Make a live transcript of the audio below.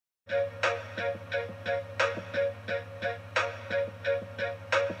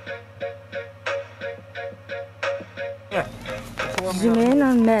Yeah. Zoom in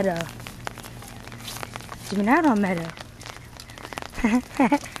on meta. Zoom out on meta.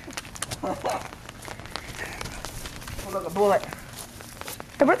 Oh, look, a bullet.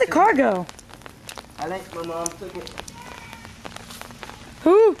 Hey, where'd the car go? I think my mom took it.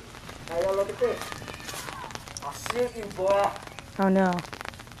 Who? Hey, yo, look at this. I'll shoot you, boy. Oh no.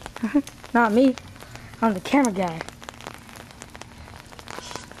 Not me. I'm the camera guy.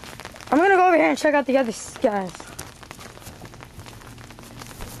 I'm gonna go over here and check out the other guys.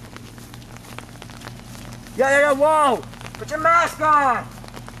 Yo, whoa! Put your mask on!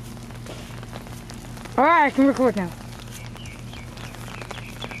 Alright, I can record now.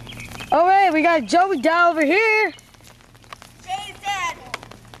 Oh wait, we got Joey down over here. Jay's dead.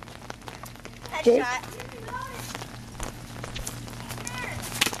 Jay? Headshot.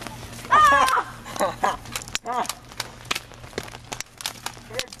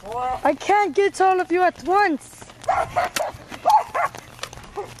 Good boy. I can't get to all of you at once.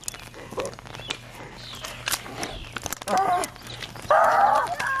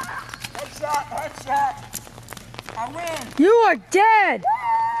 Headshot. I win. You are dead.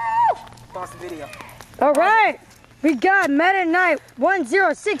 Pause the video. Alright, we got Meta Knight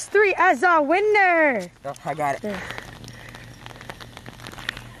 1063 as our winner. Oh, I got it. There.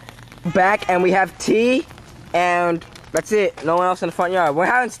 Back, and we have tea, and that's it. No one else in the front yard. We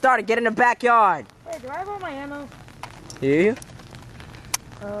haven't started. Get in the backyard. Hey, do I have all my ammo? You?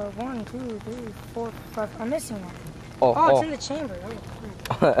 1, 2, 3, 4, 5. I'm missing one. Oh, Oh, it's in the chamber.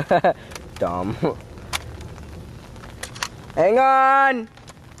 Oh, Dumb. Hang on.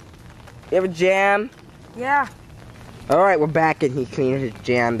 You have a jam? yeah. Alright, we're back, and he cleaned his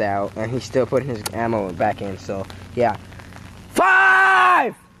jammed out, and he's still putting his ammo back in, so, yeah.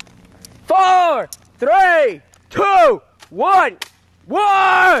 5, 4, 3, 2, 1,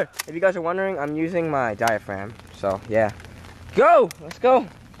 war! If you guys are wondering, I'm using my diaphragm, so, yeah. Go! Let's go!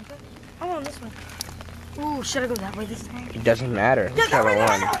 I'm on this one. Ooh, should I go that way this time? It doesn't matter. Yeah, that way,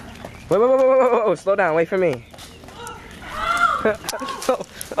 Whichever one. Wait, slow down, wait for me.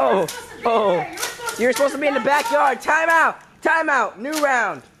 oh. You're supposed to be in the backyard. Time out. New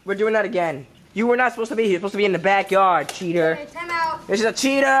round. We're doing that again. You were not supposed to be here. You're supposed to be in the backyard, cheater. Okay, time out. This is a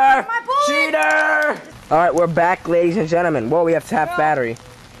cheater. Cheater. All right, we're back, ladies and gentlemen. Whoa, we have to have battery.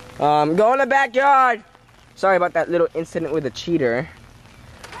 Go in the backyard. Sorry about that little incident with the cheater.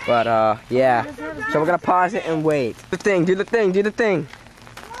 But, yeah. So we're going to pause it and wait. Do the thing.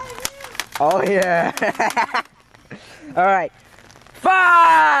 Oh, yeah. All right.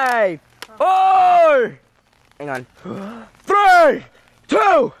 5, 4. Hang on. 3,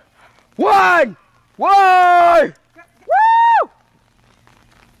 2, 1. War! Woo!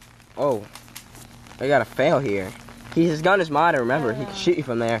 Oh. I got a fail here. His gun is modded, remember. He can shoot you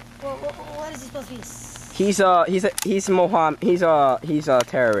from there. Well, what is he supposed to be? He's a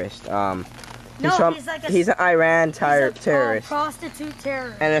terrorist. He's an Iran terrorist. Prostitute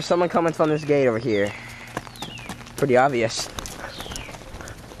terrorist. And there's someone coming from this gate over here. Pretty obvious.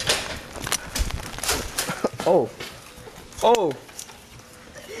 Oh.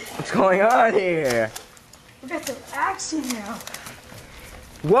 What's going on here? We got some action now.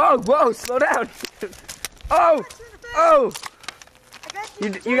 Whoa, slow down. Oh.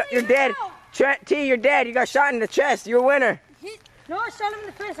 You're dead. T, you're dead. You got shot in the chest. You're a winner. No, I shot him in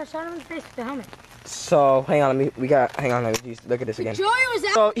the face. I shot him in the face with the helmet. So, hang on, let me look at this again. Joey was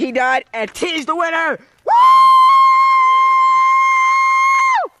out. So, he died, and T's the winner! Woo!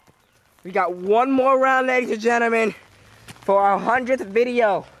 We got one more round, ladies and gentlemen, for our 100th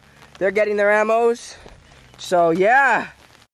video. They're getting their ammos. So, yeah.